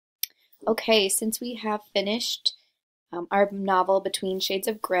Okay, since we have finished our novel Between Shades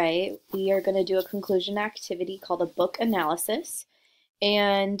of Grey, we are going to do a conclusion activity called a book analysis.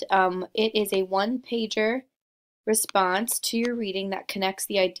 And it is a one-pager response to your reading that connects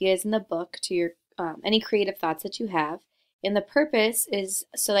the ideas in the book to your any creative thoughts that you have. And the purpose is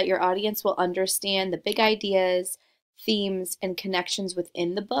so that your audience will understand the big ideas, themes, and connections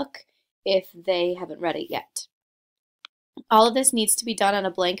within the book if they haven't read it yet. All of this needs to be done on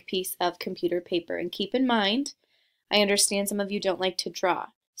a blank piece of computer paper. And keep in mind, I understand some of you don't like to draw,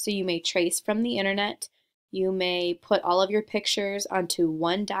 so you may trace from the internet. You may put all of your pictures onto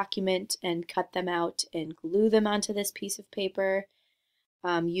one document and cut them out and glue them onto this piece of paper.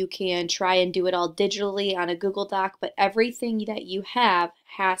 You can try and do it all digitally on a Google Doc, but everything that you have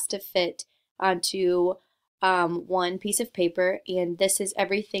has to fit onto one piece of paper, and this is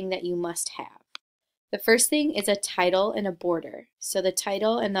everything that you must have. The first thing is a title and a border. So the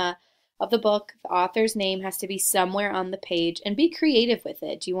title and of the book, the author's name has to be somewhere on the page, and be creative with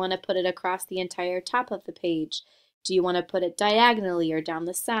it. Do you want to put it across the entire top of the page? Do you want to put it diagonally or down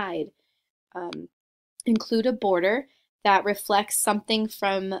the side? Include a border that reflects something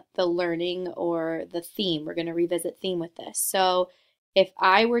from the learning or the theme. We're going to revisit theme with this. So if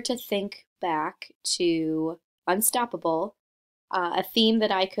I were to think back to Unstoppable, a theme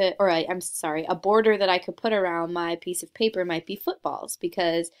that I could, a border that I could put around my piece of paper might be footballs,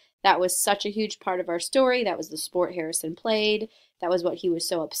 because that was such a huge part of our story. That was the sport Harrison played. That was what he was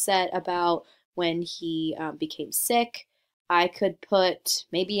so upset about when he became sick. I could put,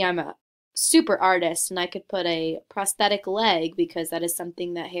 maybe I'm a super artist and I could put a prosthetic leg because that is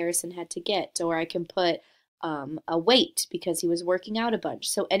something that Harrison had to get. Or I can put a weight because he was working out a bunch.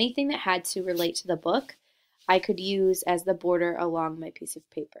 So anything that had to relate to the book, I could use as the border along my piece of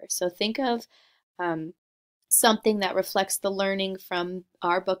paper. So think of something that reflects the learning from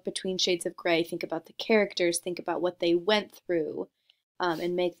our book Between Shades of Grey. Think about the characters, think about what they went through,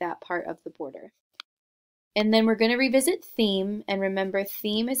 and make that part of the border. And then we're going to revisit theme, and remember,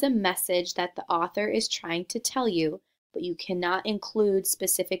 theme is a message that the author is trying to tell you, but you cannot include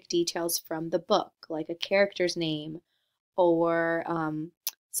specific details from the book, like a character's name or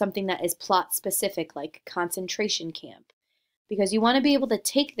something that is plot specific, like concentration camp, because you want to be able to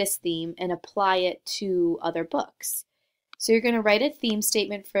take this theme and apply it to other books. So you're going to write a theme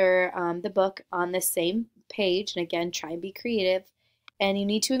statement for the book on the same page, and again, try and be creative. And you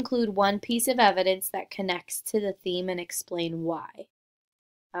need to include one piece of evidence that connects to the theme and explain why.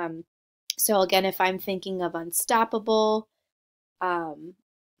 So again, if I'm thinking of Unstoppable,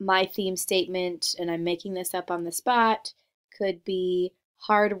 my theme statement, and I'm making this up on the spot, could be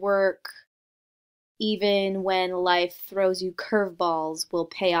hard work, even when life throws you curveballs, will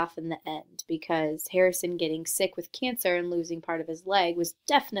pay off in the end, because Harrison getting sick with cancer and losing part of his leg was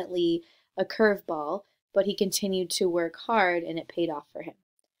definitely a curveball, but he continued to work hard and it paid off for him.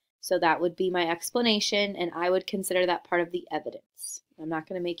 So that would be my explanation, and I would consider that part of the evidence. I'm not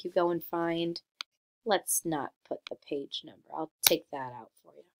going to make you go and find, let's not put the page number. I'll take that out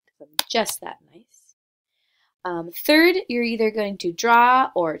for you because I'm just that nice. Third, you're either going to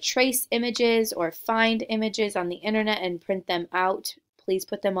draw or trace images or find images on the internet and print them out. Please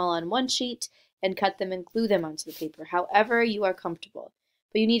put them all on one sheet and cut them and glue them onto the paper, however you are comfortable.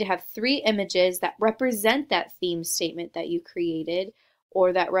 But you need to have 3 images that represent that theme statement that you created,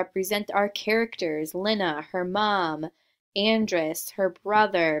 or that represent our characters: Lina, her mom; Andrus, her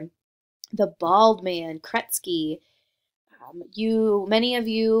brother; the bald man, Kretsky. Many of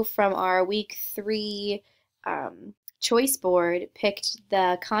you from our week 3 choice board picked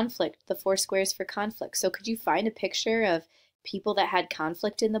the conflict, the 4 squares for conflict. So could you find a picture of people that had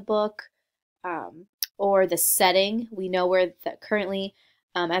conflict in the book, or the setting? We know where currently,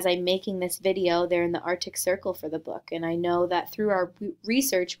 as I'm making this video, they're in the Arctic Circle for the book, and I know that through our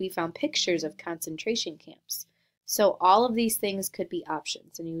research we found pictures of concentration camps. So all of these things could be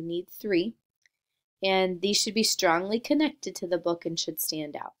options, and you need 3. And these should be strongly connected to the book and should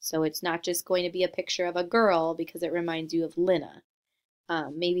stand out. So it's not just going to be a picture of a girl because it reminds you of Lina.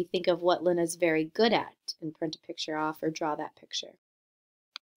 Maybe think of what Lina's very good at and print a picture off or draw that picture.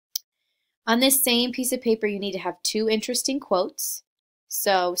 On this same piece of paper, you need to have 2 interesting quotes.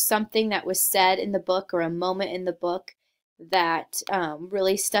 So something that was said in the book or a moment in the book that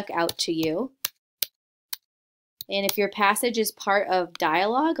really stuck out to you. And if your passage is part of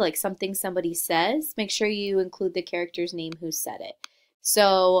dialogue, like something somebody says, make sure you include the character's name who said it.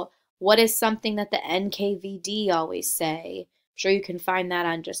 So what is something that the NKVD always say? I'm sure you can find that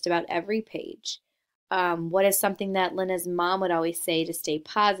on just about every page. What is something that Lina's mom would always say to stay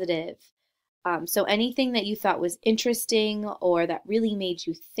positive? So anything that you thought was interesting or that really made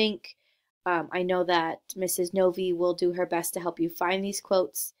you think, I know that Mrs. Novi will do her best to help you find these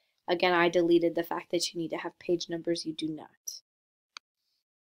quotes. Again, I deleted the fact that you need to have page numbers. You do not.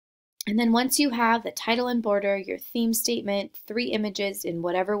 And then once you have the title and border, your theme statement, 3 images in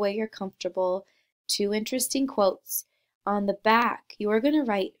whatever way you're comfortable, 2 interesting quotes, on the back, you are going to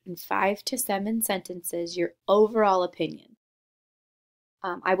write in 5 to 7 sentences your overall opinion.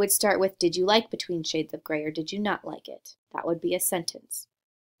 I would start with, did you like Between Shades of Grey or did you not like it? That would be a sentence.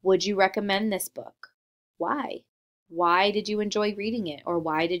 Would you recommend this book? Why? Why did you enjoy reading it or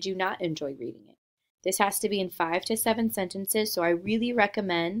why did you not enjoy reading it? This has to be in 5 to 7 sentences, so I really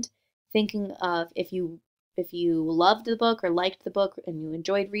recommend thinking of if you loved the book or liked the book and you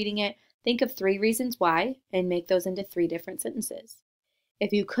enjoyed reading it, think of 3 reasons why and make those into 3 different sentences.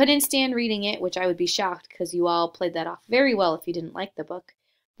 If you couldn't stand reading it, which I would be shocked because you all played that off very well if you didn't like the book,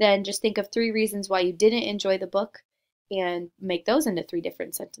 then just think of 3 reasons why you didn't enjoy the book and make those into 3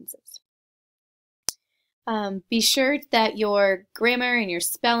 different sentences. Be sure that your grammar and your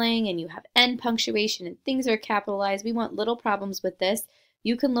spelling and you have end punctuation and things are capitalized. We want little problems with this.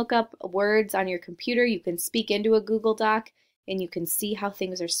 You can look up words on your computer. You can speak into a Google Doc and you can see how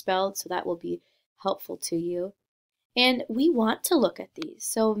things are spelled, so that will be helpful to you. And we want to look at these,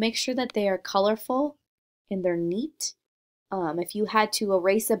 so make sure that they are colorful and they're neat. If you had to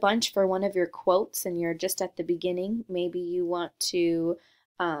erase a bunch for one of your quotes and you're just at the beginning, maybe you want to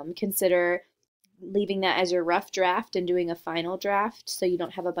consider leaving that as your rough draft and doing a final draft so you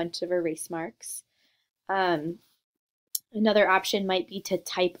don't have a bunch of erase marks. Another option might be to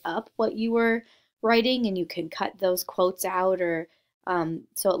type up what you were writing and you can cut those quotes out or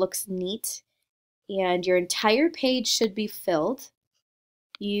so it looks neat. And your entire page should be filled.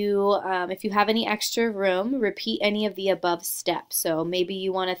 If you have any extra room, repeat any of the above steps. So maybe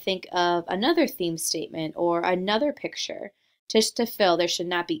you want to think of another theme statement or another picture just to fill. There should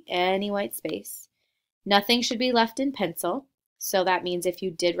not be any white space. Nothing should be left in pencil. So that means if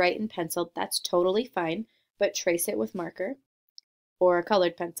you did write in pencil, that's totally fine, but trace it with marker or a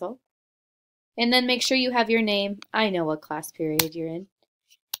colored pencil. And then make sure you have your name. I know what class period you're in.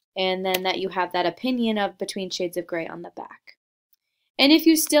 And then that you have that opinion of Between Shades of Grey on the back. And if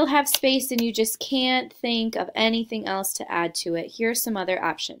you still have space and you just can't think of anything else to add to it, here are some other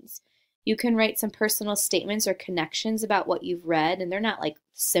options. You can write some personal statements or connections about what you've read, and they're not like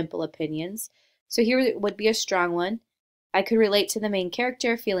simple opinions. So here would be a strong one. I could relate to the main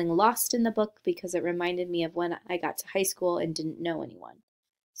character feeling lost in the book because it reminded me of when I got to high school and didn't know anyone.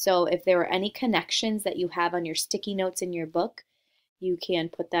 So if there were any connections that you have on your sticky notes in your book, you can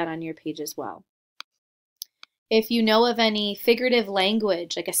put that on your page as well. If you know of any figurative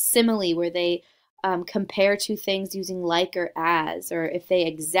language, like a simile where they compare two things using like or as, or if they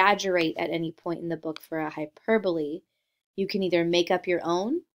exaggerate at any point in the book for a hyperbole, you can either make up your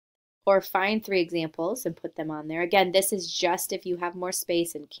own or find 3 examples and put them on there. Again, this is just if you have more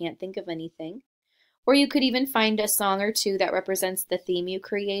space and can't think of anything. Or you could even find a song or 2 that represents the theme you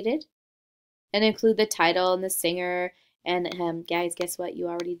created and include the title and the singer. And guys, guess what? You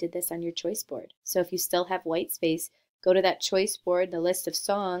already did this on your choice board. So if you still have white space, go to that choice board, the list of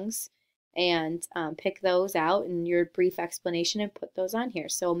songs, and pick those out in your brief explanation and put those on here.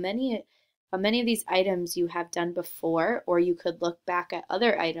 So many of these items you have done before, or you could look back at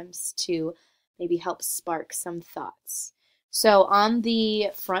other items to maybe help spark some thoughts. So on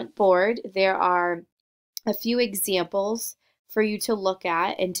the front board, there are a few examples for you to look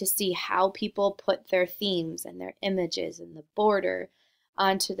at and to see how people put their themes and their images and the border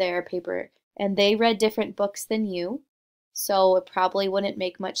onto their paper. And they read different books than you, so it probably wouldn't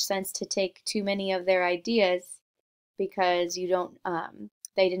make much sense to take too many of their ideas because you don't,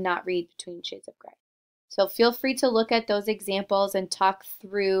 they did not read Between Shades of Grey. So feel free to look at those examples and talk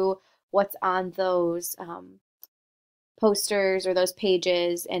through what's on those posters or those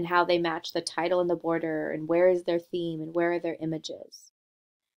pages and how they match the title and the border and where is their theme and where are their images.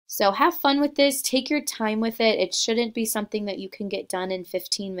 So have fun with this. Take your time with it. It shouldn't be something that you can get done in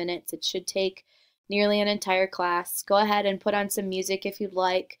 15 minutes. It should take nearly an entire class. Go ahead and put on some music if you'd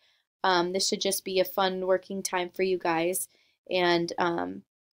like. This should just be a fun working time for you guys. And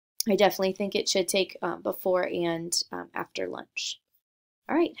I definitely think it should take before and after lunch.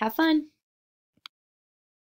 All right, have fun.